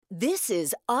This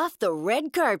is Off the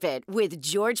Red Carpet with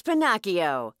George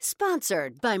Pinocchio,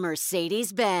 sponsored by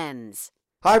Mercedes-Benz.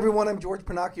 Hi, everyone. I'm George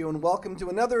Pinocchio, and welcome to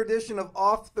another edition of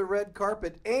Off the Red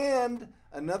Carpet and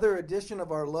another edition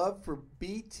of our love for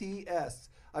BTS.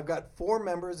 I've got 4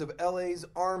 members of LA's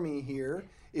Army here.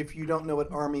 If you don't know what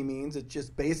Army means, it's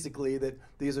just basically that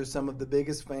these are some of the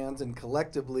biggest fans, and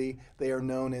collectively they are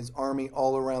known as Army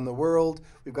all around the world.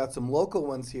 We've got some local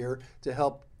ones here to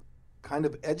help kind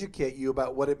of educate you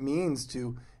about what it means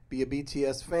to be a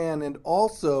BTS fan. And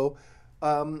also,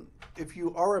 if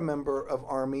you are a member of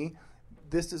Army,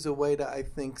 this is a way to, I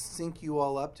think, sync you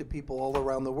all up to people all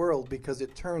around the world, because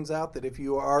it turns out that if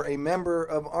you are a member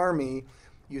of Army,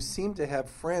 you seem to have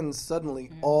friends suddenly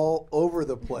all over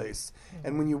the place.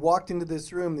 And when you walked into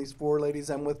this room, these 4 ladies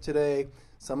I'm with today,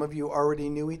 some of you already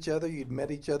knew each other. You'd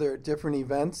met each other at different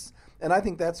events. And I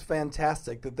think that's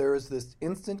fantastic, that there is this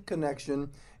instant connection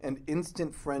and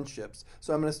instant friendships.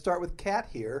 So I'm going to start with Kat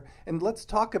here, and let's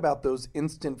talk about those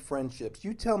instant friendships.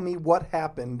 You tell me what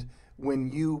happened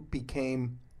when you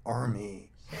became Army.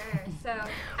 Sure. So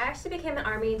I actually became an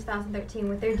Army in 2013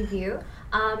 with their debut,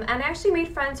 and I actually made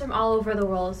friends from all over the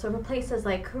world. So from places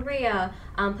like Korea,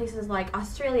 places like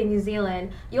Australia, New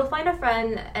Zealand, you'll find a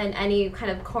friend in any kind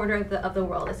of corner of the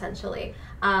world, essentially.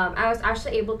 I was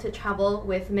actually able to travel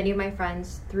with many of my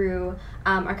friends through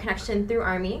our connection through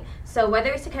Army. So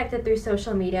whether it's connected through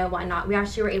social media, whatnot, we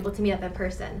actually were able to meet up in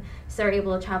person. So we're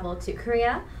able to travel to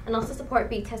Korea and also support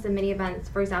BTS in many events,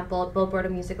 for example, Billboard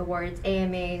Music Awards,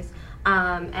 AMAs,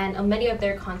 and many of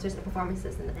their concerts and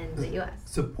performances in the U.S.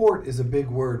 Support is a big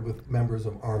word with members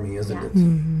of Army, isn't it?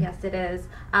 Mm-hmm. Yes, it is.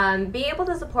 Being able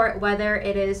to support, whether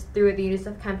it is through the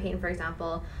UNICEF campaign, for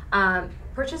example,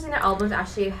 purchasing their albums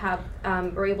actually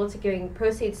we're able to give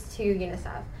proceeds to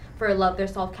UNICEF for Love Their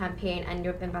Solve campaign and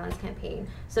European Violence campaign.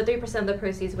 So 3% of the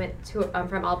proceeds went to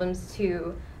from albums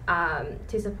to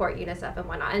support UNICEF and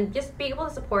whatnot. And just being able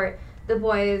to support the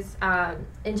boys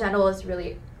in general is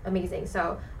really amazing.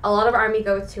 So a lot of Army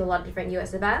goes to a lot of different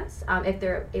U.S. events if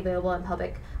they're available in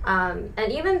public,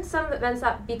 and even some events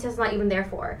that BTS is not even there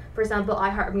for. For example,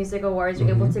 iHeart Music Awards, you're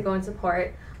able to go and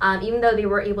support. Even though they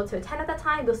were able to attend at that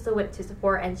time, they still went to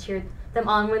support and cheered them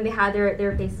on when they had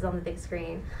their faces on the big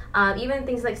screen. Even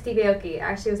things like Steve Aoki,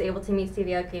 I actually was able to meet Steve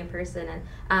Aoki in person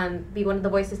and be one of the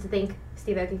voices to thank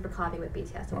Steve Aoki for collabing with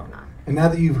BTS and whatnot. And now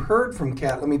that you've heard from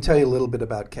Kat, let me tell you a little bit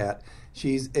about Kat.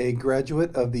 She's a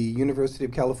graduate of the University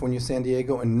of California, San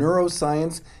Diego in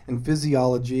neuroscience and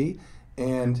physiology,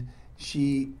 and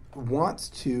she wants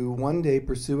to one day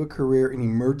pursue a career in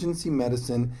emergency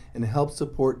medicine and help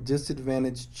support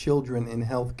disadvantaged children in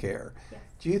healthcare. Yes.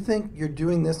 Do you think you're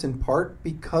doing this in part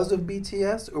because of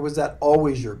BTS, or was that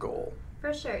always your goal?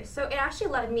 For sure. So it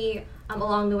actually led me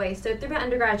along the way. So through my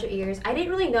undergraduate years, I didn't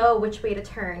really know which way to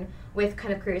turn with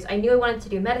kind of careers. I knew I wanted to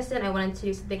do medicine, I wanted to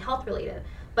do something health related,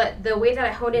 but the way that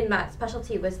I honed in that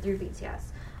specialty was through BTS.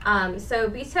 So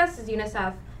BTS is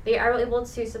UNICEF. They are able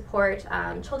to support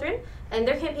children, and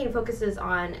their campaign focuses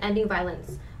on ending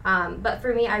violence. But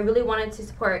for me, I really wanted to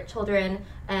support children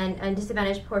and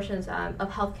disadvantaged portions of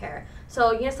healthcare.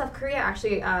 So UNICEF Korea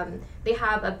actually, they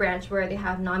have a branch where they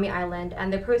have Nami Island,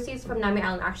 and the proceeds from Nami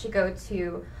Island actually go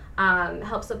to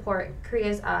help support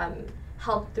Korea's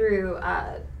help through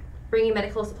bringing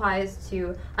medical supplies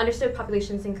to underserved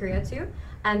populations in Korea too.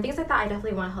 And things like that I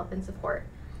definitely want to help and support.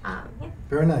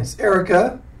 Very nice.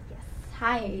 Erica?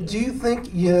 Hi. Do you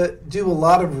think you do a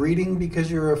lot of reading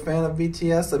because you're a fan of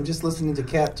BTS? I'm just listening to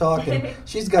Kat talk, and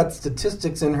she's got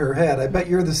statistics in her head. I bet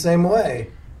you're the same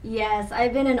way. Yes,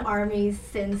 I've been in Army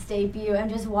since debut, and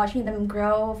just watching them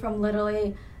grow from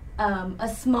literally a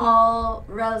small,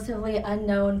 relatively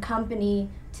unknown company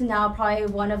to now probably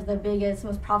one of the biggest,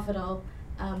 most profitable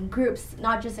groups,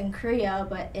 not just in Korea,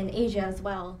 but in Asia as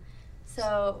well.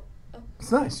 So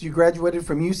it's nice. You graduated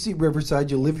from UC Riverside.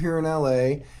 You live here in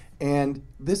LA. And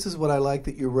this is what I like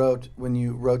that you wrote when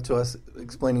you wrote to us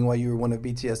explaining why you were one of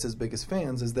BTS's biggest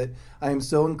fans, is that I am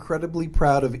so incredibly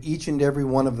proud of each and every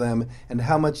one of them and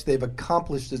how much they've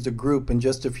accomplished as a group in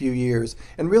just a few years.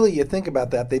 And really, you think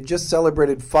about that. They've just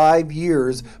celebrated 5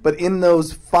 years, but in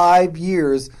those 5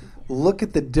 years, look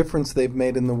at the difference they've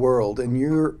made in the world. And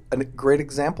you're a great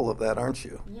example of that, aren't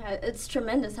you? Yeah, it's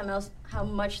tremendous how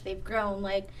much they've grown.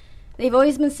 Like, they've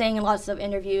always been saying in lots of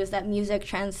interviews that music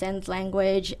transcends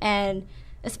language, and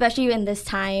especially in this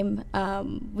time,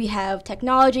 we have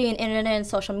technology and internet and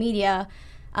social media.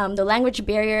 The language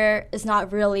barrier is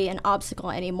not really an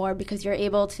obstacle anymore because you're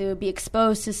able to be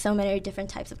exposed to so many different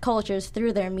types of cultures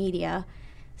through their media.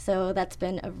 So that's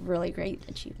been a really great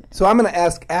achievement. So I'm going to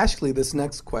ask Ashley this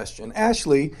next question.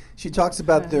 Ashley, she talks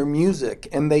about their music,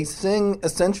 and they sing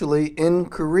essentially in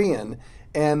Korean,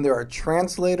 and there are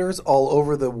translators all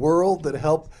over the world that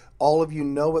help all of you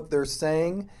know what they're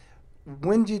saying.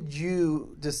 When did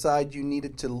you decide you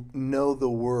needed to know the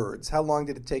words? How long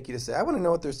did it take you to say, I want to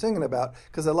know what they're singing about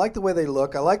because I like the way they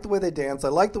look, I like the way they dance, I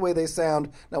like the way they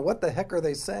sound. Now, what the heck are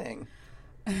they saying?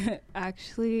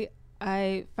 Actually,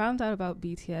 I found out about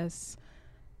BTS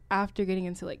after getting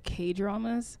into like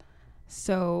K-dramas.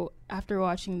 So after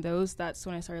watching those, that's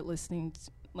when I started listening,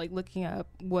 looking up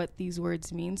what these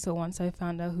words mean. So once I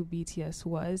found out who BTS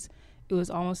was, it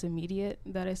was almost immediate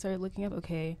that I started looking up,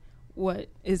 okay, what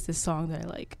is this song that I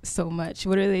like so much?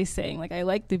 What are they saying? Like, I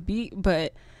like the beat,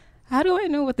 but how do I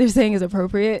know what they're saying is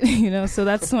appropriate? So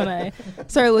that's when I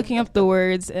started looking up the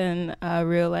words and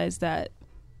realized that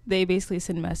they basically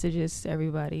send messages to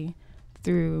everybody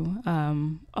through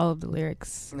all of the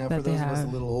lyrics now, that for they those of have. us a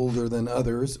little older than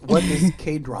others, what is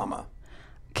K-drama?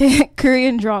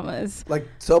 Korean dramas. Like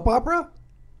soap opera?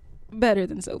 Better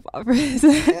than soap operas.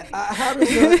 How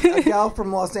does a gal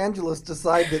from Los Angeles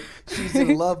decide that she's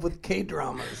in love with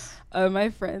K-dramas? My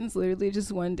friends, literally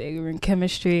just one day, we were in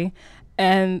chemistry,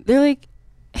 and they're like,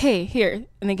 hey, here.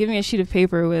 And they give me a sheet of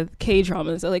paper with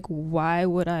K-dramas. They're like, why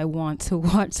would I want to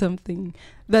watch something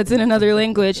that's in another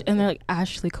language? And they're like,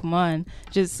 Ashley, come on,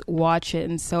 just watch it.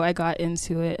 And so I got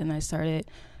into it, and I started.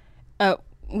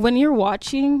 When you're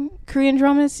watching Korean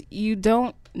dramas, you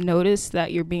don't notice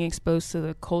that you're being exposed to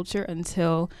the culture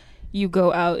until you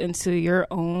go out into your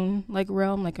own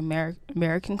realm, like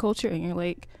American culture, and you're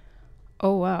like,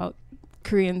 oh wow,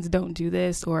 Koreans don't do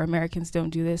this or Americans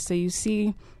don't do this. So you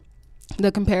see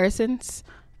the comparisons,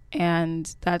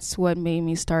 and that's what made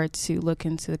me start to look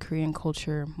into the Korean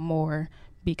culture more,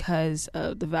 because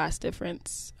of the vast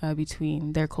difference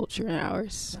between their culture and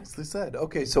ours. Nicely said.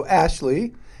 Okay, so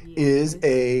Ashley is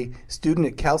a student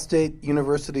at Cal State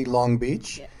University Long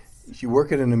Beach. Yes. You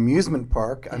work at an amusement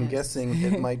park. I'm guessing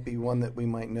it might be one that we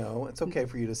might know. It's okay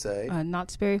for you to say.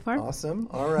 Knott's Berry Farm. Awesome.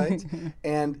 All right.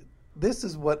 And this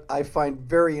is what I find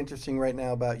very interesting right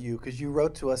now about you, because you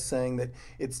wrote to us saying that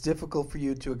it's difficult for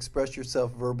you to express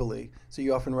yourself verbally, so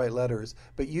you often write letters.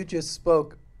 But you just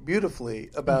spoke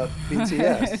beautifully about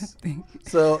BTS.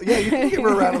 So, yeah, you can give her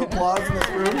a round of applause in this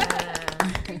room.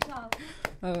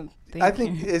 I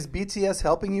think, is BTS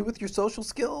helping you with your social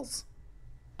skills?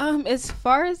 As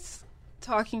far as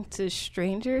talking to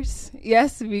strangers,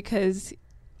 yes, because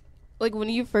when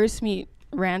you first meet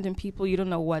random people, you don't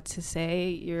know what to say.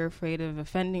 You're afraid of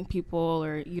offending people,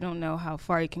 or you don't know how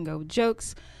far you can go with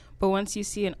jokes. But once you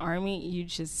see an ARMY, you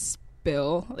just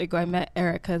spill. I met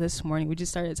Erica this morning. We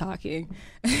just started talking.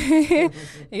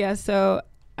 Yeah, so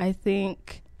I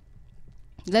think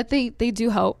that they do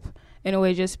help in a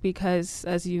way, just because,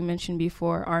 as you mentioned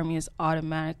before, ARMY is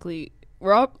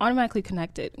we're all automatically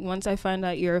connected. Once I find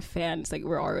out you're a fan, it's like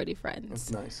we're already friends.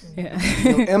 That's nice. Yeah.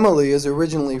 Emily is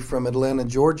originally from Atlanta,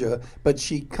 Georgia, but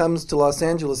she comes to Los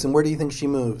Angeles, and where do you think she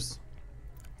moves?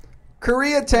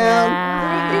 Koreatown.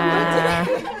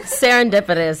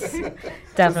 Serendipitous.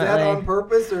 Definitely. Was that on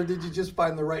purpose, or did you just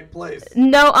find the right place?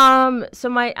 No,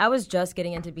 so I was just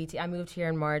getting into BT. I moved here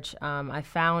in March. I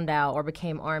found out, or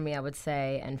became ARMY, I would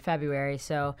say, in February.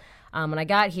 So when I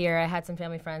got here, I had some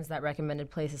family friends that recommended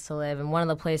places to live, and one of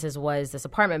the places was this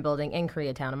apartment building in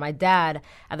Koreatown. And my dad,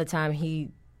 at the time, I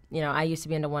used to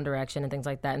be into One Direction and things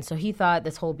like that. And so he thought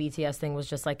this whole BTS thing was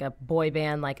just like a boy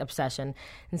band obsession.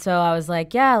 And so I was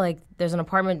like, yeah, there's an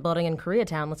apartment building in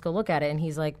Koreatown. Let's go look at it. And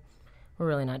he's like, we're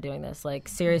really not doing this.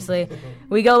 Seriously?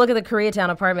 We go look at the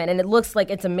Koreatown apartment, and it looks like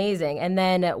it's amazing. And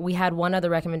then we had one other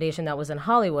recommendation that was in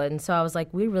Hollywood. And so I was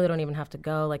like, we really don't even have to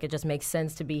go. It just makes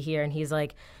sense to be here. And he's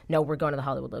like, no, we're going to the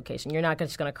Hollywood location. You're not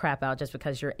just going to crap out just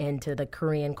because you're into the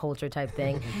Korean culture type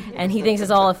thing. And he thinks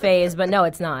it's all a phase. But no,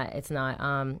 it's not. It's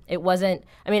not. It wasn't.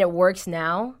 It works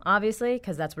now, obviously,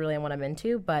 because that's really what I'm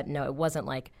into. But no, it wasn't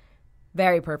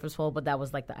very purposeful, but that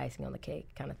was the icing on the cake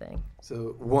kind of thing.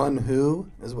 So One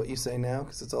is what you say now,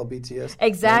 because it's all BTS?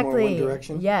 Exactly. No more One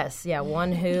Direction? Yes, yeah,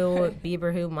 One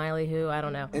Bieber Who, Miley Who, I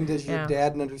don't know. And does your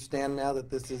dad understand now that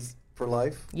this is for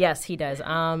life? Yes, he does.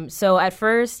 So at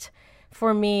first,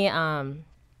 for me, and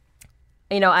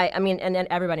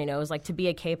everybody knows, to be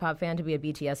a K-pop fan, to be a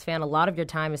BTS fan, a lot of your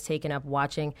time is taken up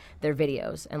watching their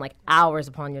videos and hours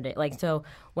upon your day. So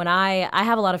when I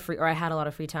have a lot of I had a lot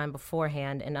of free time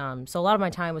beforehand, and so a lot of my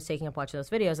time was taking up watching those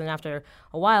videos. And after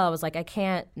a while, I was like, I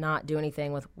can't not do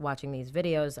anything with watching these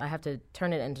videos. I have to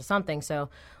turn it into something. So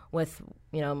with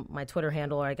my Twitter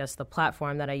handle, or I guess the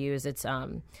platform that I use, it's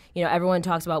everyone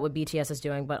talks about what BTS is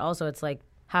doing, but also it's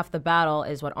half the battle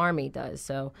is what Army does.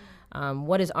 So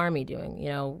what is Army doing? You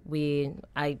know,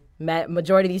 I met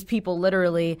majority of these people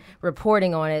literally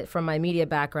reporting on it from my media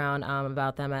background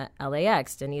about them at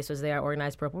LAX. Denise was there,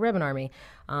 organized Purple Ribbon Army.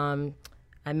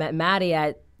 I met Maddie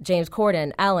at James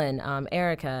Corden, Ellen,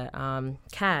 Erica,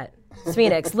 Kat,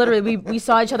 Phoenix. Literally, we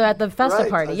saw each other at the festival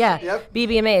party. Yeah, yep.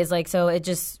 BBMAs. Like, so it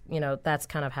just, you know, that's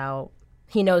kind of how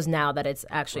he knows now that it's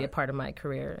actually a part of my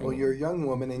career. Well, you're a young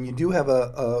woman, and you do have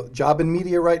a job in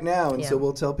media right now, and Yeah. so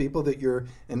we'll tell people that you're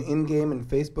an in-game and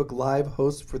Facebook Live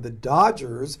host for the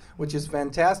Dodgers, which is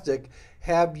fantastic.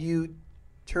 Have you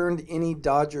turned any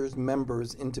Dodgers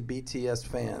members into BTS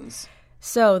fans?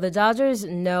 So the Dodgers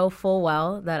know full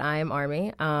well that I am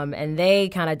Army, and they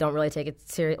kind of don't really take it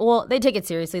serious. Well, they take it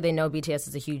seriously. They know BTS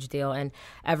is a huge deal, and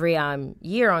every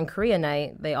year on Korea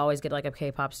Night, they always get like a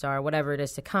K-pop star, whatever it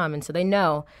is to come, and so they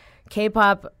know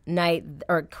K-pop night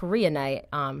or Korea Night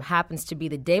happens to be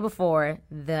the day before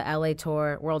the LA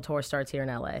tour, World Tour starts here in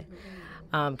LA.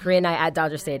 Korea Night at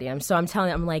Dodger Stadium. So I'm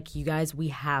telling them, I'm like, you guys, we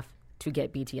have to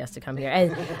get BTS to come here.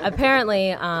 And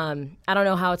apparently, I don't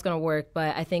know how it's going to work,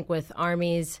 but I think with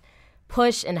Army's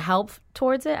push and help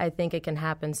towards it, I think it can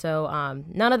happen. So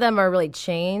none of them are really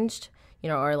changed, you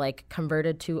know, or like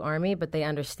converted to Army, but they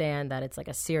understand that it's like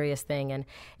a serious thing. And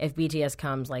if BTS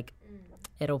comes, like,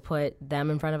 it'll put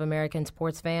them in front of American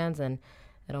sports fans, and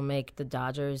it'll make the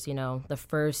Dodgers, you know, the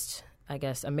first, I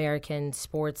guess, American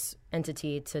sports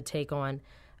entity to take on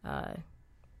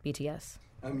BTS.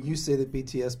 You say that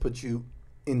BTS puts you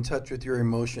in touch with your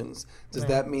emotions. Does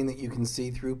that mean that you can see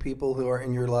through people who are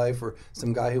in your life, or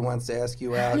some guy who wants to ask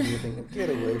you out and you're thinking, get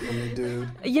away from me, dude?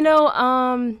 You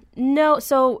know, no.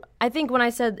 So I think when I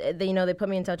said that, you know, they put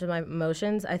me in touch with my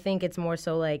emotions, I think it's more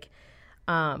so like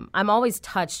I'm always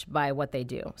touched by what they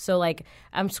do. So like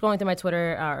I'm scrolling through my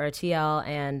Twitter or TL,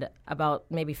 and about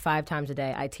maybe 5 times a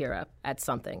day I tear up at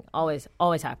something. Always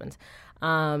happens.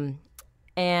 And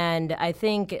I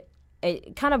think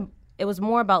it was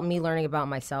more about me learning about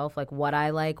myself, like what I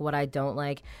like, what I don't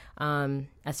like.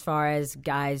 As far as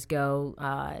guys go,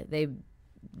 I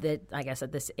guess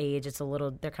at this age,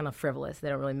 they're kind of frivolous. They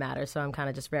don't really matter. So I'm kind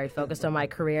of just very focused on my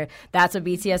career. That's what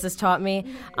BTS has taught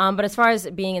me. But as far as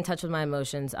being in touch with my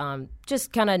emotions,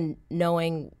 just kind of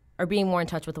knowing or being more in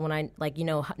touch with when I, like, you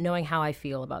know, knowing how I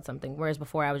feel about something. Whereas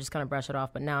before I would just kind of brush it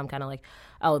off, but now I'm kind of like,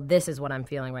 oh, this is what I'm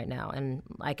feeling right now. And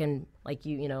I can, like,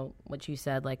 you know, what you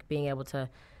said, like being able to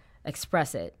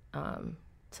express it to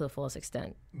the fullest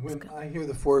extent. When I hear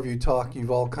the four of you talk,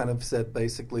 you've all kind of said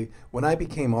basically, when I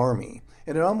became Army,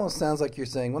 and it almost sounds like you're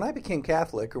saying, when I became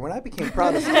Catholic or when I became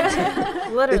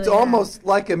Protestant. Literally, it's almost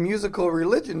like a musical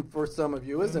religion for some of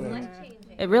you, isn't it?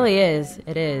 It really is.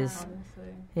 It is. Honestly.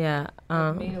 Yeah.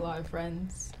 I've made a lot of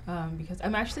friends because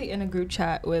I'm actually in a group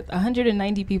chat with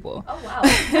 190 people. Oh, wow.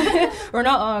 We're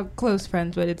not all close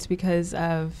friends, but it's because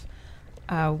of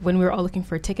when we were all looking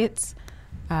for tickets.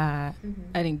 I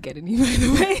didn't get any, by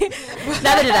the way.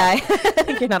 Neither did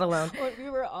I. You're not alone. Well, we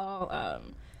were all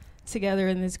together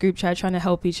in this group chat trying to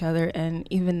help each other, and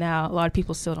even now, a lot of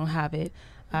people still don't have it.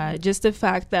 Just the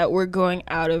fact that we're going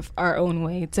out of our own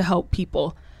way to help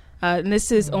people. And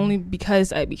this is only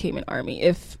because I became an Army.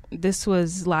 If this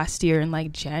was last year in,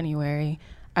 like, January,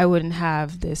 I wouldn't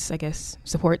have this, I guess,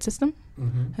 support system,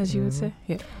 as you would say.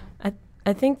 Yeah.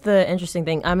 I think the interesting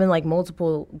thing, I'm in, like,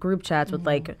 multiple group chats with,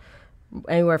 like,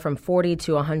 anywhere from 40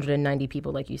 to 190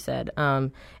 people, like you said.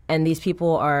 And these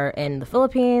people are in the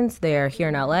Philippines, they're here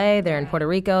in LA, they're in Puerto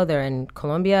Rico, they're in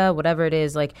Colombia, whatever it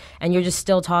is. Like, and you're just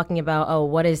still talking about, oh,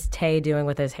 what is Tay doing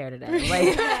with his hair today?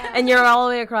 Like, and you're all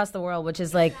the way across the world, which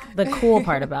is like the cool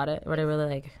part about it. What I really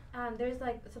like. There's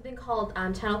like something called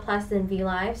Channel Plus and V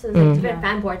Live, so there's like different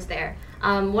fan boards there.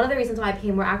 One of the reasons why I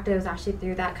became more active is actually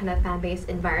through that kind of fan-based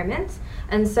environment.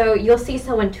 And so you'll see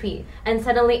someone tweet, and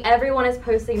suddenly everyone is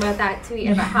posting about that tweet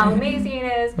about how amazing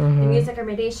it is, the music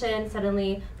recommendation.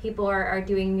 Suddenly people are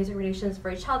doing music recommendations for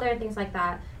each other and things like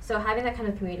that. So having that kind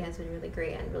of community has been really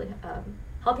great and really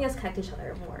helping us connect each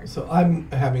other more. So I'm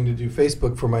having to do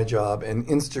Facebook for my job, and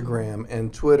Instagram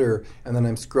and Twitter, and then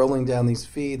I'm scrolling down these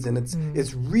feeds, and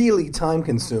it's really time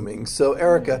consuming. So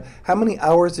Erica, how many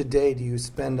hours a day do you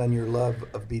spend on your love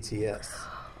of BTS?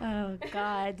 Oh,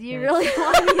 God. Do you really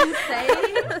want me to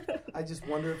say? I just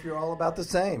wonder if you're all about the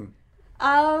same.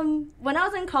 When I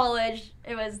was in college,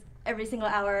 it was every single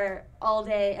hour, all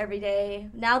day, every day.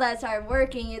 Now that I started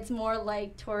working, it's more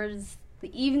like towards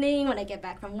the evening when I get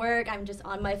back from work. I'm just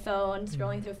on my phone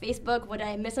scrolling through Facebook. What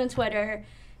I miss on Twitter,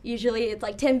 usually it's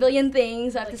like 10 billion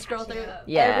things. I have to scroll through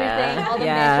everything, all the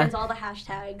mentions, all the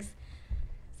hashtags.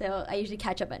 So I usually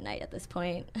catch up at night at this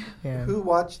point. Yeah. Who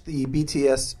watched the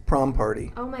BTS prom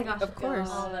party? Oh my gosh, Of course.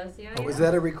 all of us. Yeah, Oh, is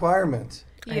that a requirement?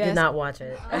 I did not watch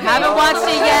it. I Okay. haven't watched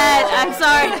it yet. I'm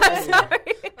sorry.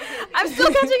 I'm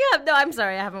still catching up. No, I'm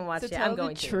sorry. I haven't watched To it. tell I'm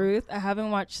going the to. truth, I haven't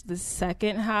watched the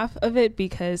second half of it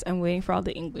because I'm waiting for all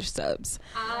the English subs.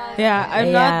 Yeah,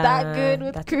 I'm not that good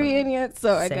with that's Korean yet,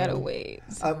 so I gotta Same. wait.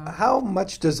 How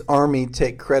much does ARMY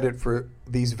take credit for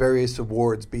these various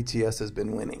awards BTS has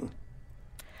been winning?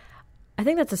 I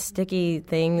think that's a sticky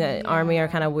thing that ARMY are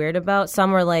kind of weird about.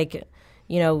 Some are like,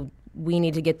 we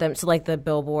need to get them. So like the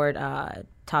Billboard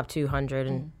top 200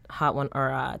 and Hot One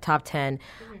or top 10.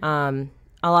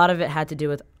 A lot of it had to do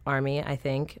with ARMY, I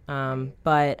think.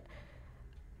 But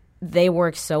they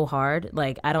work so hard.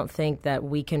 Like I don't think that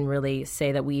we can really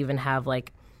say that we even have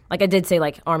like I did say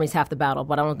like ARMY's half the battle,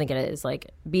 but I don't think it is.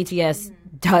 Like BTS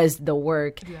does the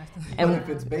work. And if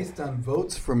it's based on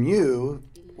votes from you,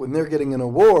 when they're getting an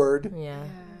award, Yeah.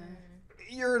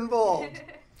 you're involved.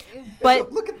 But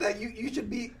So look at that.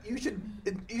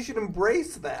 You should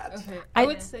embrace that. Okay. I- I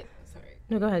would say, sorry.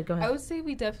 no, go ahead. I would say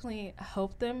we definitely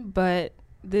help them, but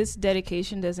this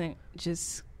dedication doesn't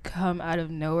just come out of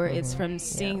nowhere. It's from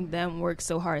seeing them work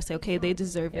so hard. Say, okay, they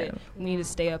deserve it. We need to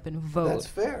stay up and vote. That's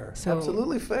fair. So-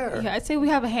 Absolutely fair. Yeah, I'd say we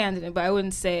have a hand in it, but I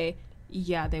wouldn't say,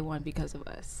 yeah, they won because of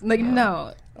us. Like,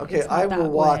 no. Okay, it's not I that will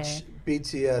watch way.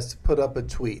 BTS put up a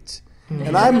tweet.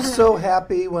 And I'm so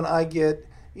happy when I get,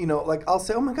 like I'll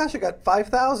say, oh my gosh, I got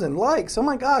 5,000 likes. Oh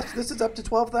my gosh, this is up to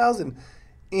 12,000.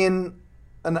 In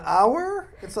an hour,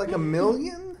 it's like 1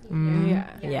 million? Yeah.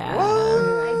 Yeah.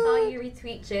 I saw you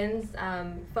retweet Jin's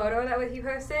photo that he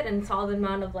posted and saw the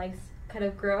amount of likes kind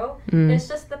of grow. And it's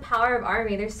just the power of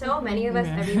ARMY. There's so many of us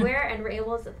everywhere, and we're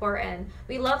able to support. And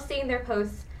we love seeing their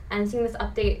posts and seeing them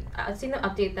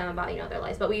update them about their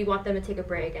lives. But we want them to take a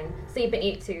break and sleep and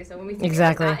eat too. So when we see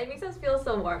Exactly. that, it makes us feel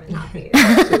so warm and happy.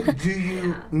 So do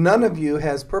you, none of you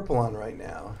has purple on right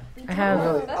now. I have.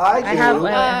 Really? that's I okay. do.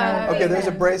 have. Okay, there's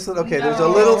a bracelet. Okay, there's a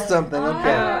little something. No, Okay.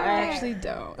 I actually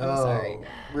don't. I'm sorry.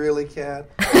 Really, Kat?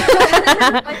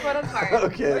 My photo card.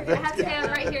 Okay, I have Tam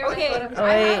right here. Okay. My photo card.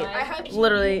 Wait. I have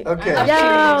Literally. Okay.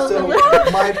 Yo. So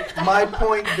my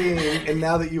point being, and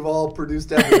now that you've all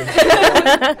produced evidence,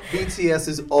 BTS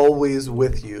is always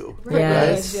with you.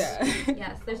 Yes. Right?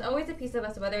 Yes, there's always a piece of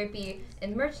us, whether it be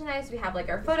in merchandise, we have like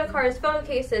our photo cards, phone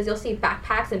cases, you'll see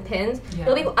backpacks and pins. Yeah.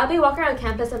 I'll be walking around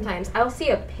campus sometimes, I'll see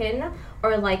a pin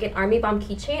or like an ARMY bomb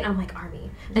keychain, I'm like, ARMY.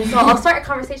 And so I'll start a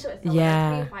conversation with someone,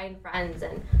 Yeah. like, find friends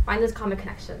and find those common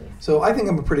connections. So I think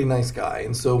I'm a pretty nice guy,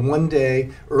 and so one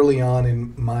day early on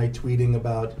in my tweeting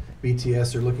about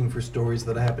BTS or looking for stories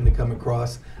that I happened to come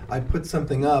across, I put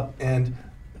something up and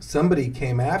somebody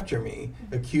came after me,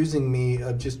 accusing me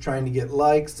of just trying to get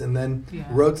likes, and then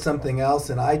wrote something else,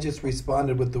 and I just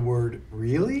responded with the word,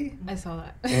 really? I saw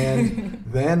that. And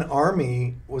then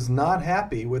ARMY was not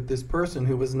happy with this person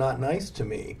who was not nice to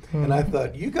me. And I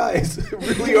thought, you guys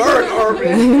really are an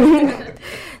ARMY.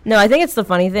 No, I think it's the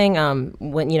funny thing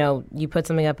when you put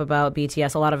something up about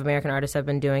BTS. A lot of American artists have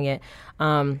been doing it,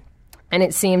 and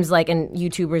it seems like, and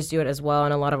YouTubers do it as well,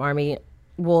 and a lot of ARMY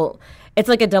will. It's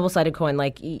like a double-sided coin.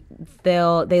 Like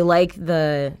they like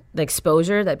the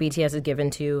exposure that BTS has given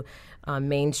to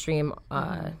mainstream,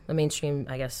 the mainstream,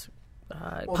 I guess,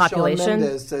 population. Shawn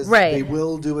Mendes says Right. they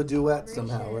will do a duet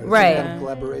somehow, right? Right. Some kind of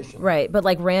collaboration. Right, but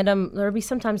like there'll be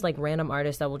sometimes like random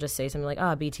artists that will just say something like,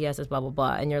 BTS is blah, blah,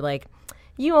 blah. And you're like,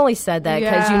 you only said that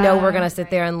because you know we're going to sit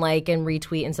there and like and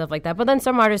retweet and stuff like that. But then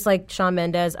some artists like Shawn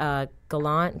Mendes,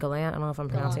 Gallant, I don't know if I'm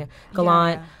pronouncing it,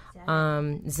 Gallant,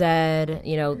 Zed,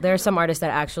 there are some artists that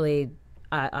actually,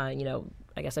 I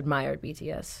guess admired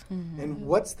BTS. And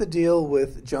what's the deal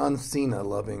with John Cena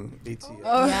loving BTS?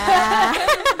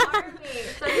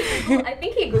 So I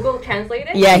think he Google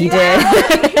translated. Yeah, he did.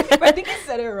 I think he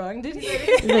said it wrong. Did he?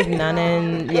 He's like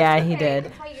Nanan. Yeah, he did.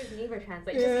 That's how you use Naver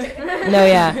Translate. Just kidding. No,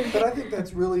 yeah. But I think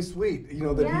that's really sweet,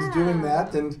 that he's doing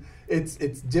that, and it's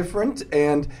different,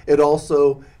 and it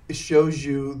also shows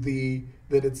you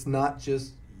that it's not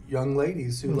just young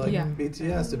ladies who like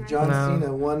BTS. If John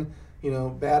Cena, one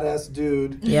badass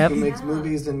dude who makes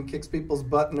movies and kicks people's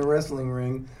butt in a wrestling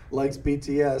ring, likes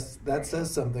BTS, that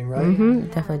says something, right? Mm-hmm,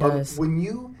 definitely does. When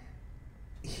you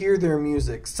hear their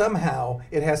music, somehow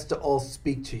it has to all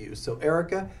speak to you. So,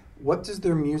 Erica, what does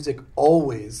their music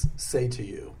always say to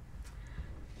you?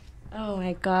 Oh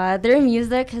my god, their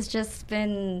music has just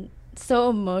been so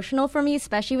emotional for me,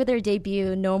 especially with their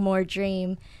debut, No More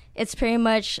Dream. It's pretty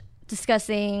much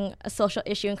discussing a social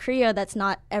issue in Korea that's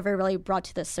not ever really brought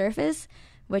to the surface,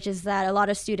 which is that a lot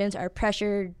of students are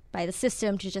pressured by the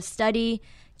system to just study,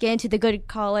 get into the good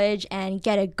college and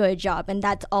get a good job. And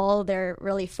that's all they're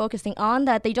really focusing on,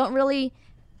 that they don't really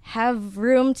have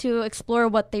room to explore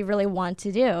what they really want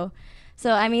to do.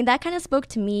 So, I mean, that kind of spoke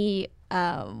to me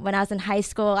when I was in high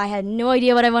school. I had no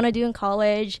idea what I want to do in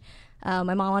college.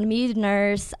 My mom wanted me to be a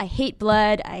nurse. I hate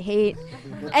blood. I hate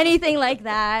anything like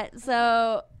that.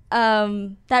 So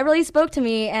that really spoke to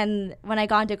me. And when I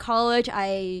got into college,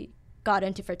 I got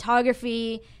into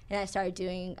photography, and I started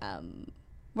doing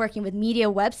working with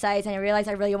media websites, and I realized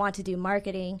I really wanted to do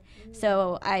marketing.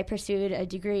 So I pursued a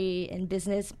degree in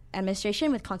business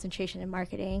administration with concentration in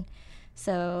marketing.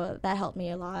 So that helped me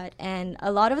a lot. And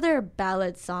a lot of their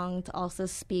ballad songs also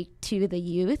speak to the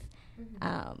youth.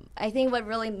 I think what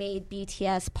really made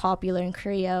BTS popular in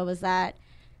Korea was that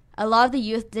a lot of the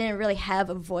youth didn't really have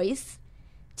a voice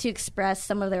to express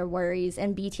some of their worries,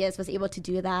 and BTS was able to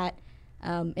do that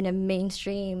in a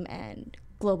mainstream and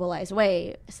globalized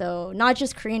way. So not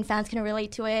just Korean fans can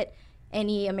relate to it.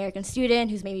 Any American student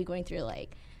who's maybe going through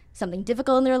like something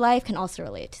difficult in their life can also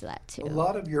relate to that too. A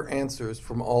lot of your answers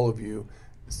from all of you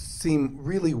seem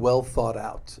really well thought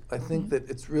out. I think that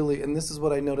it's really, and this is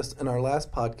what I noticed in our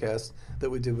last podcast that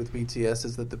we did with BTS,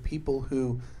 is that the people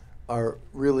who are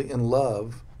really in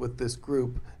love with this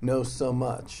group know so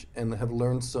much and have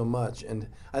learned so much, and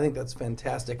I think that's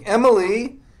fantastic.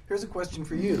 Emily, here's a question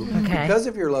for you. Okay. Because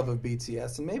of your love of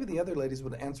BTS, and maybe the other ladies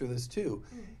would answer this too,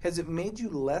 has it made you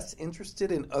less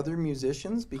interested in other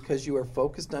musicians because you are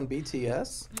focused on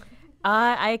BTS?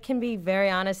 I can be very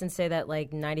honest and say that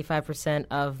like 95%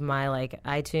 of my like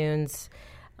iTunes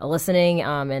listening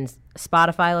and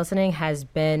Spotify listening has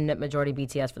been majority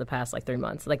BTS for the past like 3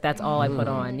 months. Like that's all I put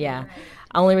on. Yeah.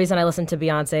 Only reason I listened to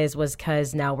Beyonce's was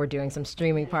because now we're doing some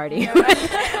streaming party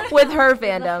with her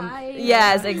fandom.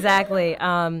 Yes, exactly.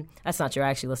 That's not true. I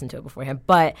actually listened to it beforehand,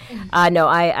 but no,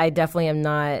 I definitely am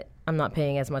not. I'm not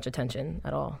paying as much attention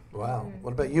at all. Wow.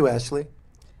 What about you, Ashley?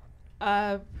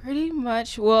 Pretty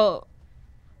much. Well,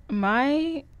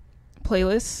 my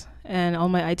playlist and all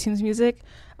my iTunes music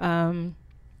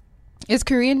is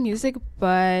Korean music,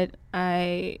 but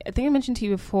I think I mentioned to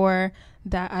you before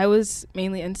that I was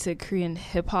mainly into Korean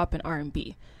hip hop and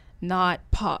R&B, not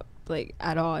pop like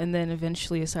at all. And then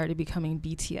eventually I started becoming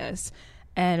BTS.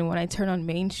 And when I turn on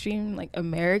mainstream like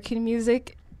American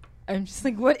music, I'm just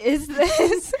like, what is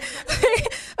this?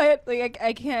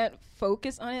 I can't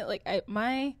focus on it. Like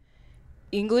my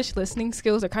English listening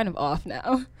skills are kind of off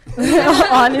now.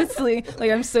 Honestly,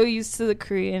 like I'm so used to the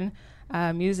Korean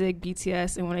music,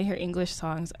 BTS, and when I hear English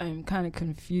songs, I'm kind of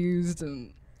confused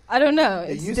and I don't know.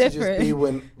 It's it used different. to just be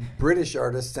when British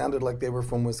artists sounded like they were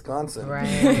from Wisconsin. Right.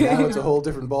 Now it's a whole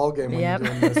different ballgame when you're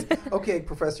doing this. Okay,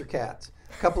 Professor Katz,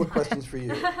 a couple of questions for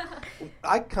you.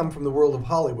 I come from the world of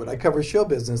Hollywood. I cover show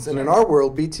business, and in our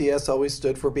world, BTS always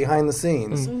stood for behind the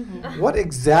scenes. What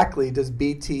exactly does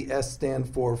BTS stand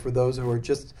for those who are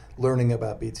just learning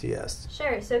about BTS?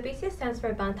 Sure. So BTS stands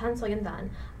for Bangtansoyeondan.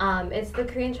 It's the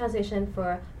Korean translation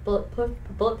for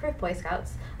Bulletproof Boy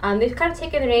Scouts. They've kind of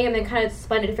taken their name and then kind of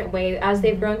spun a different way. As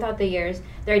they've grown throughout the years,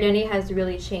 their identity has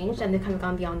really changed, and they've kind of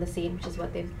gone beyond the scene, which is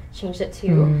what they've changed it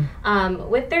to.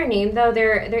 With their name, though,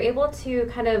 they're able to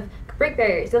kind of break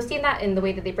barriers. You'll see that in the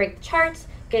way that they break the charts,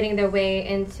 getting their way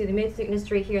into the music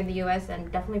industry here in the U.S.,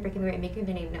 and definitely breaking their way and making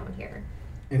their name known here.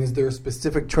 And is there a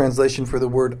specific translation for the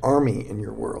word army in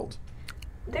your world?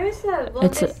 There's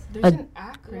an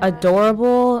acronym.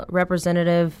 Adorable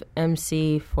representative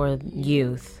MC for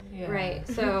youth. Yeah. Right.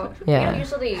 So Yeah. we don't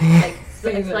usually like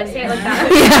say it like that.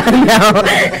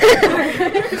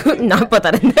 Yeah, no. Not put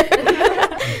that in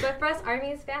there. But for us,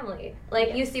 Army is family.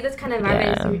 Like you see this kind of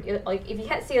environment. Like if you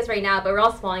can't see us right now, but we're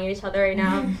all smiling at each other right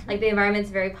now. Like the environment's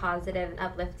very positive and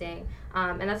uplifting,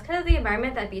 and that's kind of the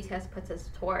environment that BTS puts us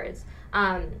towards.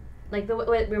 Like what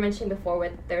we were mentioning before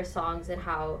with their songs and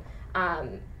how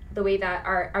the way that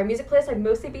our music playlists are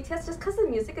mostly BTS, just because the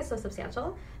music is so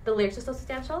substantial, the lyrics are so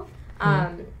substantial.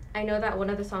 I know that one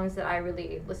of the songs that I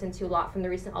really listen to a lot from the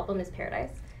recent album is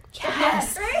Paradise.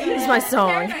 Yes, right? it's my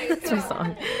song. Paradise. It's my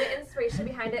song. The inspiration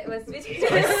behind it was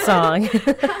My song.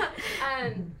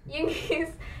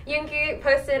 Yoongi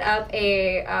posted up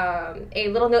a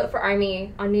little note for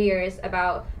ARMY on New Year's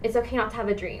about it's okay not to have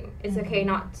a dream. It's okay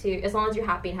not to, as long as you're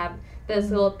happy and have those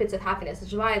little bits of happiness,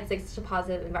 which is why it's like such a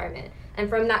positive environment. And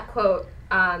from that quote,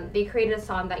 they created a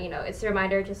song that, it's a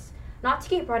reminder just not to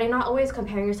keep running, not always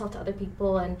comparing yourself to other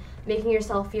people and making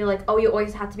yourself feel like, oh, you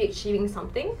always have to be achieving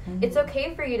something. It's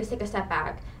okay for you to take a step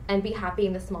back and be happy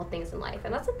in the small things in life.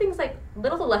 And that's the things like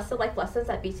little life lessons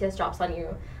that BTS drops on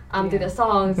you through their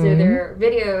songs, through their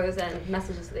videos and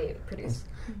messages they produce.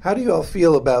 How do you all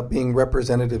feel about being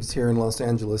representatives here in Los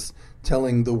Angeles,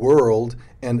 telling the world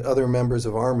and other members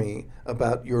of Army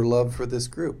about your love for this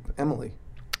group? Emily?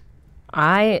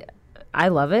 I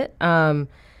love it.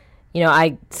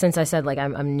 Since I said, like,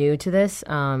 I'm new to this,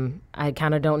 I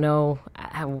kind of don't know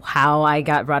how I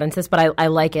got brought into this, but I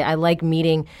like it. I like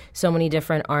meeting so many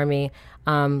different Army.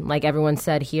 Like everyone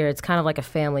said here, it's kind of like a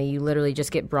family. You literally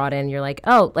just get brought in. You're like,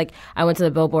 oh, like I went to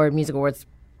the Billboard Music Awards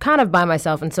kind of by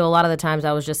myself, and so a lot of the times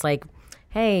I was just like,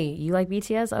 hey, you like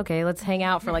BTS? Okay, let's hang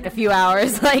out for like a few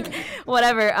hours, like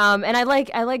whatever. And I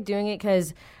like doing it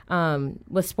because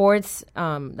with sports,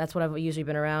 that's what I've usually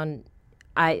been around.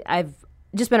 I've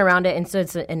just been around it, and so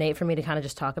it's innate for me to kind of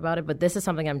just talk about it. But this is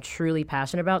something I'm truly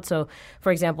passionate about. So,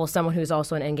 for example, someone who's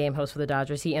also an in-game host for the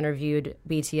Dodgers, he interviewed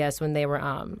BTS when they were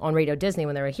on Radio Disney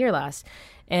when they were here last,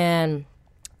 and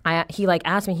he like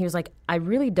asked me, he was like, I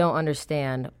really don't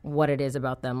understand what it is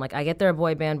about them. Like, I get they're a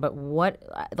boy band, but what,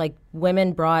 like,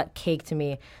 women brought cake to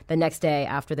me the next day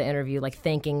after the interview, like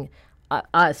thanking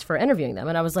us for interviewing them.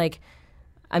 And I was like,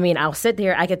 I mean, I'll sit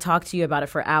there, I could talk to you about it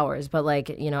for hours, but like,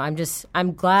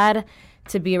 I'm glad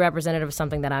to be a representative of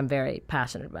something that I'm very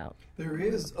passionate about. There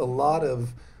is a lot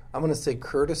of, I'm going to say,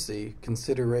 courtesy,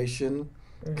 consideration,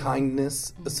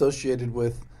 kindness associated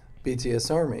with BTS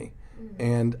Army.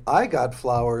 And I got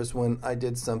flowers when I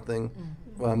did something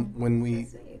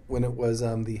when it was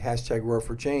the hashtag Roar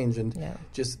for Change and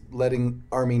just letting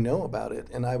Army know about it.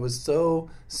 And I was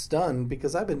so stunned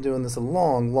because I've been doing this a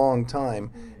long, long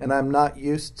time, and I'm not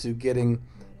used to getting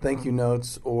thank you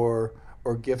notes or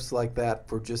gifts like that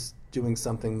for just doing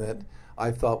something that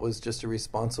I thought was just a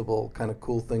responsible, kind of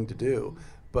cool thing to do.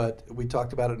 But we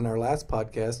talked about it in our last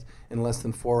podcast. In less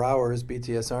than 4 hours,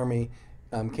 BTS Army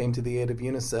came to the aid of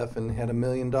UNICEF and had $1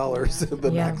 million,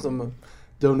 the maximum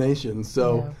donation.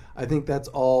 So I think that's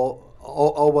all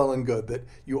well and good, that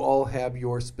you all have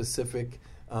your specific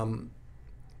kind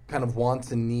of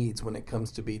wants and needs when it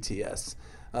comes to BTS.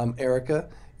 Erica,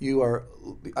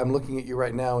 I'm looking at you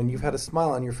right now, and you've had a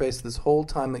smile on your face this whole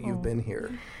time that you've been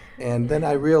here. And then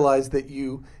I realized that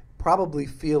you probably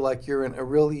feel like you're in a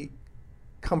really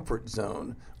comfort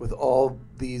zone with all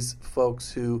these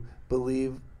folks who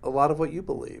believe a lot of what you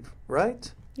believe,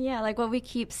 right? Yeah, like what we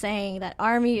keep saying, that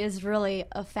Army is really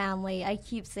a family. I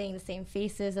keep seeing the same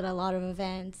faces at a lot of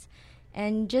events.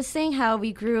 And just saying how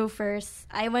we grew first,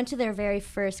 I went to their very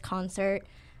first concert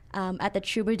at the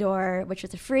Troubadour, which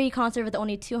was a free concert with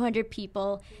only 200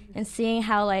 people, and seeing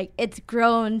how like it's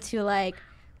grown to like,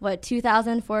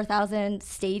 2,000, 4,000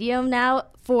 stadium now,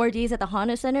 4 days at the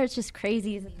Honda Center. It's just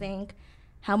crazy to think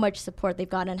how much support they've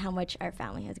gotten and how much our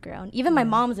family has grown. Even my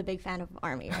mom's a big fan of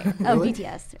Army, right? Really? Of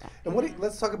BTS. And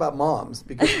let's talk about moms,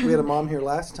 because we had a mom here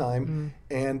last time,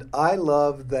 and I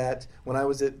love that when I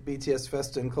was at BTS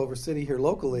Festa in Culver City here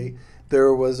locally,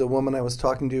 there was a woman I was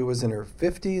talking to who was in her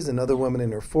 50s, another woman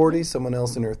in her 40s, someone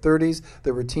else in her 30s.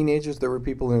 There were teenagers, there were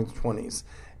people in their 20s.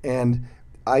 And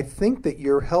I think that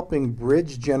you're helping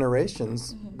bridge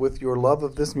generations with your love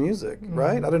of this music,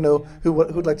 right? I don't know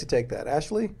who'd like to take that.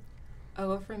 Ashley? Oh,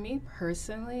 well, for me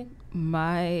personally,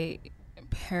 my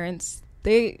parents,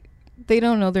 they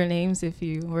don't know their names if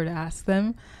you were to ask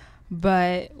them.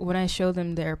 But when I show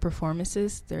them their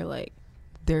performances, they're like,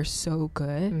 they're so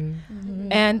good.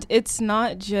 And it's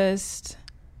not just,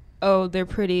 oh, they're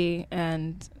pretty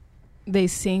and they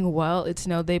sing well. It's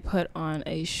no, they put on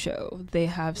a show. They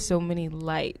have so many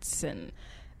lights and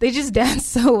they just dance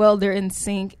so well. They're in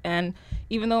sync. And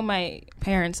even though my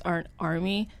parents aren't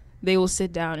Army, they will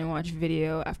sit down and watch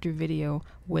video after video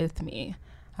with me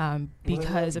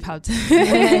because of how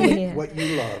what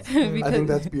you love. I think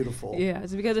that's beautiful. Yeah,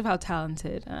 it's because of how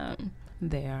talented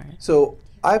they are. So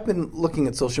I've been looking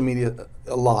at social media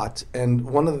a lot, and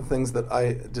one of the things that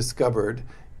I discovered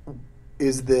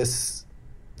is this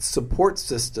support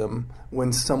system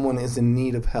when someone is in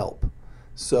need of help.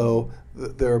 So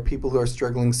there are people who are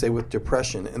struggling, say, with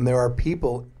depression, and there are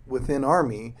people within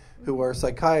Army who are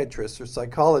psychiatrists or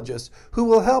psychologists who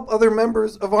will help other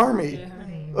members of Army.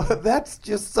 That's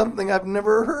just something I've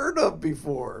never heard of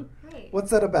before. Right. What's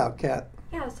that about, Kat?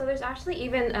 Yeah, so there's actually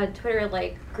even Twitter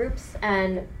like groups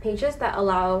and pages that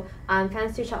allow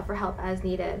fans to shout for help as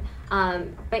needed.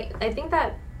 But I think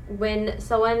that when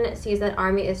someone sees that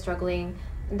Army is struggling,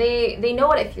 they know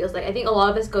what it feels like. I think a lot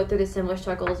of us go through the similar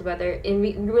struggles, whether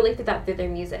we relate to that through their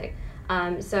music.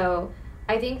 So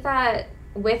I think that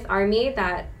with Army,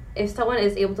 that if someone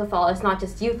is able to fall, it's not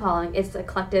just you falling, it's a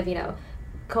collective,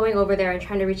 going over there and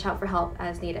trying to reach out for help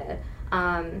as needed.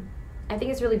 I think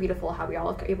it's really beautiful how we all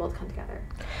are able to come together.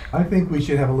 I think we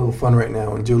should have a little fun right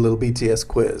now and do a little BTS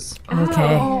quiz.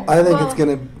 Okay. I think it's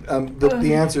going to,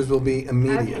 the answers will be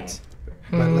immediate.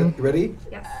 But ready?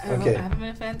 Yes. Okay. I haven't been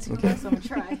a fan too long, so I'm going to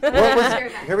try. What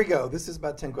was, here we go. This is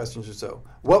about 10 questions or so.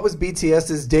 What was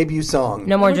BTS's debut song?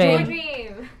 No More Dream.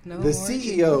 Dream. The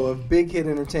CEO of Big Hit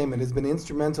Entertainment has been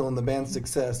instrumental in the band's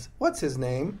success. What's his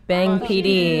name? Bang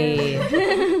PD.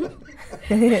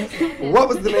 What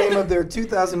was the name of their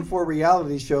 2004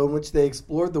 reality show in which they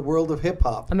explored the world of hip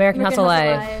hop? American Hustle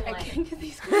Live. I can't get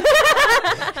these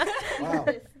Wow.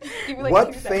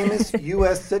 What famous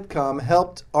U.S. sitcom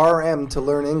helped RM to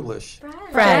learn English?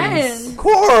 Friends. Of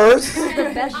course!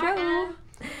 The best show.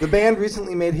 The band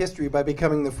recently made history by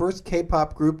becoming the first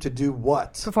K-pop group to do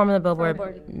what? Perform in the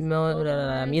Billboard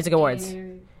Music Awards.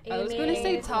 I was going to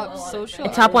say top social.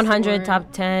 Top 100, artist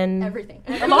top 10. Everything.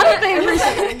 A lot of things.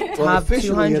 Well, Top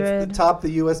officially, 200. it's top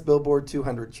the U.S. Billboard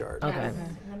 200 chart. Okay.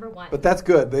 Number 1. But that's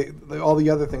good. All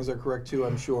the other things are correct too,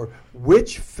 I'm sure.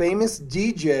 Which famous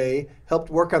DJ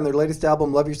helped work on their latest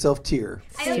album, Love Yourself Tear?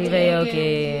 Steve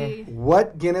Aoki.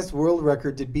 What Guinness World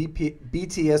Record did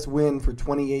BTS win for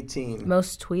 2018?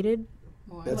 Most tweeted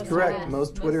That's correct.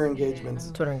 Most Twitter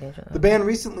engagements. Twitter engagement. The band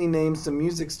recently named some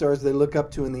music stars they look up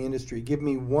to in the industry. Give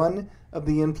me one of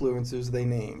the influencers they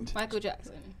named. Michael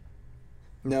Jackson.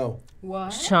 No. What?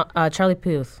 Charlie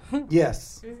Puth.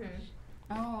 Yes.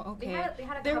 Oh, okay. They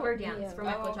had a cover dance for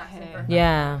Michael Jackson. Okay. For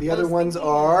Yeah. The other ones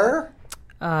are...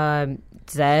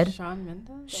 Zed. Shawn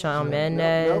Mendes? Shawn No,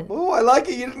 Mendes. no. Oh, I like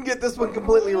it. You didn't get this one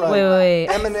completely right. Wait.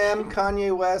 Eminem,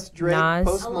 Kanye West, Drake, Nas.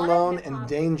 Post A lot of Malone, hip-hop. and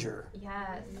Danger.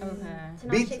 Yes. Okay.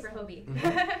 Beat- Tinashe Shaker Hobie.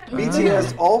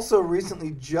 BTS also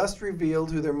recently just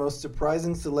revealed who their most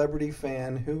surprising celebrity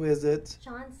fan. Who is it?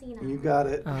 John Cena. You got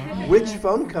it. Oh. Which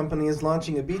phone company is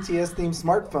launching a BTS-themed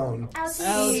smartphone?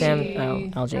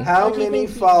 LG. How many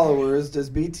followers does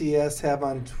BTS have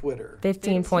on Twitter?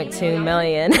 15.2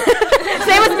 million.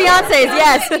 Same with Beyonce's,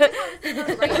 yes.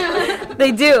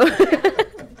 They do.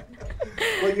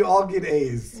 Well, you all get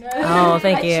A's. Oh,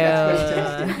 thank you.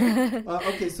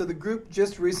 Okay, so the group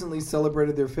just recently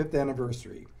celebrated their 5th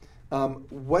anniversary.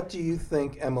 What do you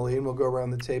think, Emily, and we'll go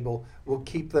around the table, will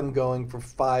keep them going for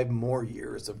 5 more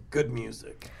years of good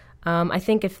music? I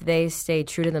think if they stay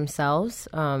true to themselves,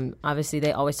 obviously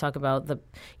they always talk about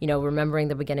remembering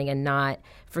the beginning and not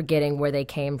forgetting where they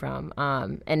came from.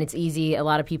 And it's easy. A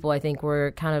lot of people, I think,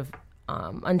 were kind of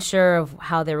unsure of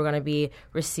how they were going to be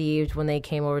received when they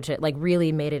came over to,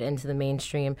 really made it into the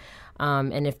mainstream.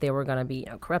 And if they were going to be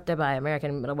corrupted by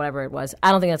American, whatever it was.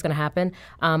 I don't think that's going to happen.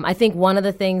 I think one of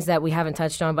the things that we haven't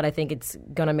touched on, but I think it's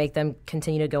going to make them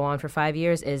continue to go on for 5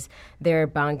 years, is their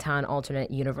Bangtan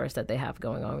alternate universe that they have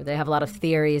going on. They have a lot of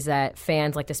theories that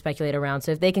fans like to speculate around.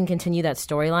 So if they can continue that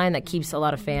storyline, that keeps a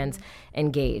lot of fans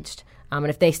engaged. And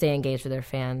if they stay engaged with their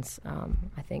fans,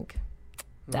 I think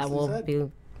that will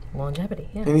be longevity.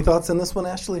 Yeah. Any thoughts on this one,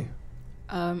 Ashley?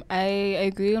 I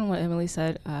agree on what Emily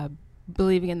said,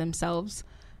 believing in themselves,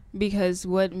 because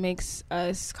what makes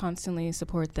us constantly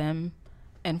support them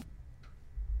and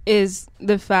is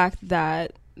the fact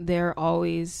that they're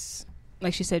always,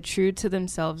 like she said, true to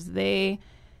themselves. They're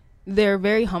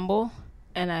very humble,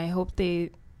 and I hope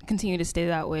they continue to stay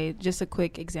that way. Just a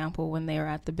quick example, when they were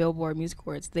at the Billboard Music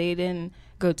Awards, they didn't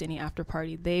go to any after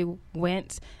party. They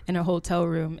went in a hotel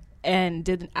room and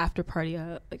did an after party,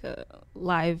 like a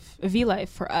V-Live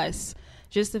for us.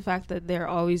 Just the fact that they're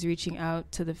always reaching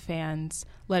out to the fans,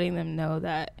 letting them know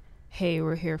that, hey,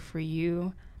 we're here for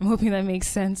you. I'm hoping that makes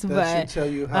sense. That should tell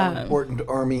you how important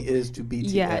ARMY is to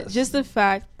BTS. Yeah, just the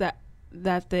fact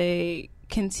that they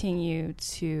continue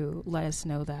to let us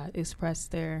know that, express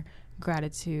their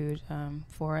gratitude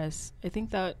for us. I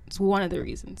think that's one of the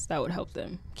reasons that would help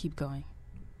them keep going.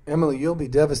 Emily, you'll be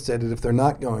devastated if they're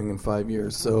not going in 5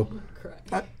 years. So,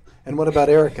 and what about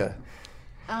Erica?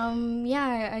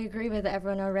 Yeah, I agree with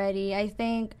everyone already. I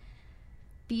think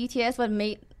BTS, what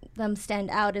made them stand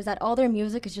out is that all their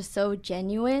music is just so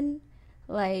genuine.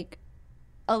 Like,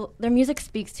 their music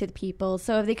speaks to the people.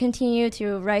 So if they continue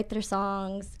to write their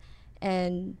songs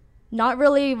and not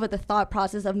really with the thought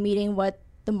process of meeting what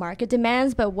the market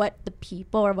demands, but what the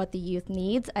people or what the youth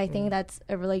needs, I think that's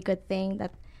a really good thing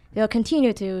that they'll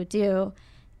continue to do.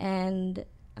 And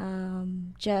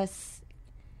just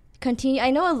continue. I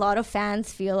know a lot of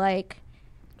fans feel like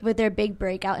with their big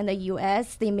breakout in the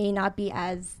US, they may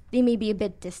be a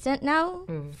bit distant now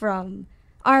from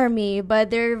ARMY,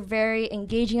 but they're very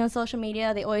engaging on social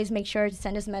media. They always make sure to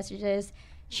send us messages,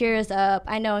 cheer us up.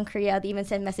 I know in Korea they even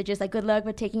send messages like good luck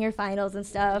with taking your finals and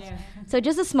stuff. Yeah. So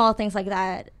just the small things like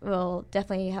that will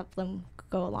definitely help them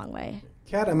go a long way.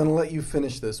 Kat, I'm going to let you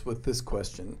finish this with this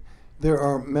question. there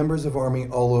are members of Army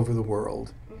all over the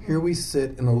world. Here we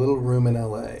sit in a little room in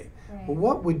LA. Right. Well,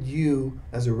 what would you,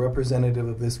 as a representative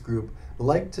of this group,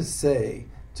 like to say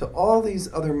to all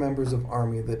these other members of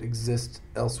Army that exist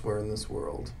elsewhere in this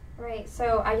world? Right.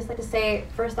 So I just like to say,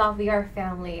 first off, we are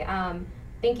family.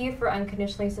 Thank you for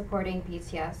unconditionally supporting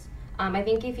BTS. I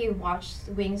think if you watch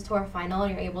Wings Tour Final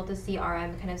and you're able to see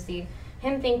RM, kind of see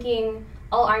him thanking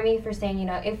all Army for saying, you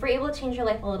know, if we're able to change your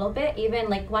life a little bit, even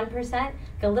like 1%, like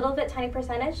a little bit, tiny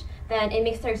percentage, then it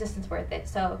makes their existence worth it.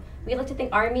 So we like to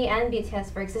thank Army and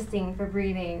BTS for existing, for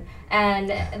breathing. And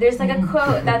there's like a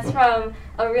quote that's from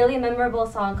a really memorable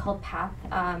song called Path.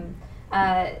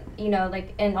 You know,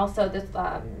 like, and also this,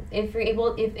 if you're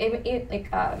able,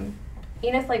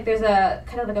 Enos, like, there's a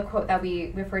kind of like a quote that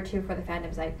we refer to for the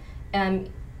fandoms, like,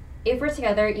 if we're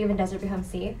together, even desert becomes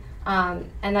sea. And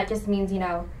that just means, you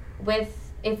know,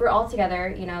 if we're all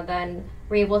together, you know, then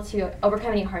we're able to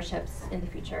overcome any hardships in the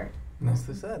future.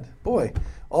 Nicely said. Boy,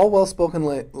 all well-spoken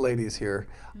ladies here.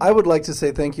 I would like to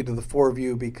say thank you to the four of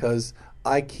you because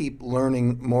I keep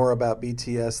learning more about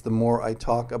BTS the more I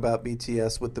talk about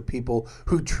BTS with the people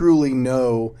who truly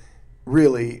know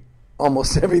really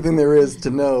almost everything there is to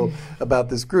know about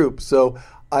this group. So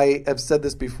I have said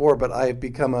this before, but I have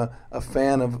become a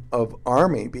fan of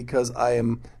Army because I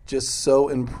am just so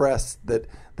impressed that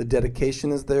the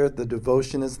dedication is there, the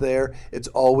devotion is there. It's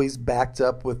always backed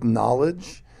up with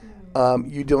knowledge.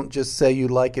 You don't just say you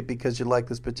like it because you like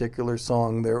this particular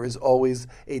song. There is always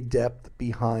a depth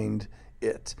behind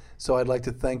it. So I'd like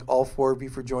to thank all four of you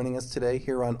for joining us today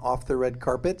here on Off the Red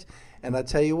Carpet. And I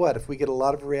tell you what, if we get a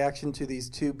lot of reaction to these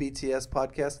two BTS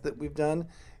podcasts that we've done,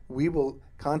 we will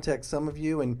contact some of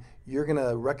you and you're going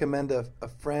to recommend a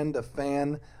friend, a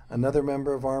fan, another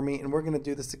member of Army, and we're going to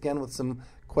do this again with some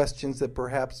questions that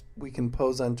perhaps we can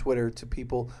pose on Twitter to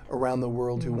people around the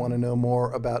world who want to know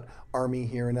more about Army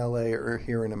here in LA or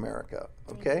here in America.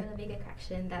 Okay? I want to make a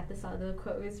correction that the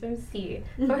quote was from C.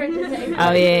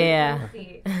 Oh, yeah.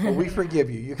 Well, we forgive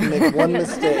you. You can make one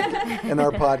mistake in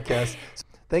our podcast.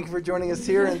 Thank you for joining us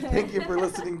here, and thank you for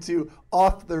listening to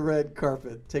Off the Red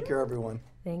Carpet. Take care, everyone.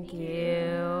 Thank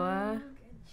you.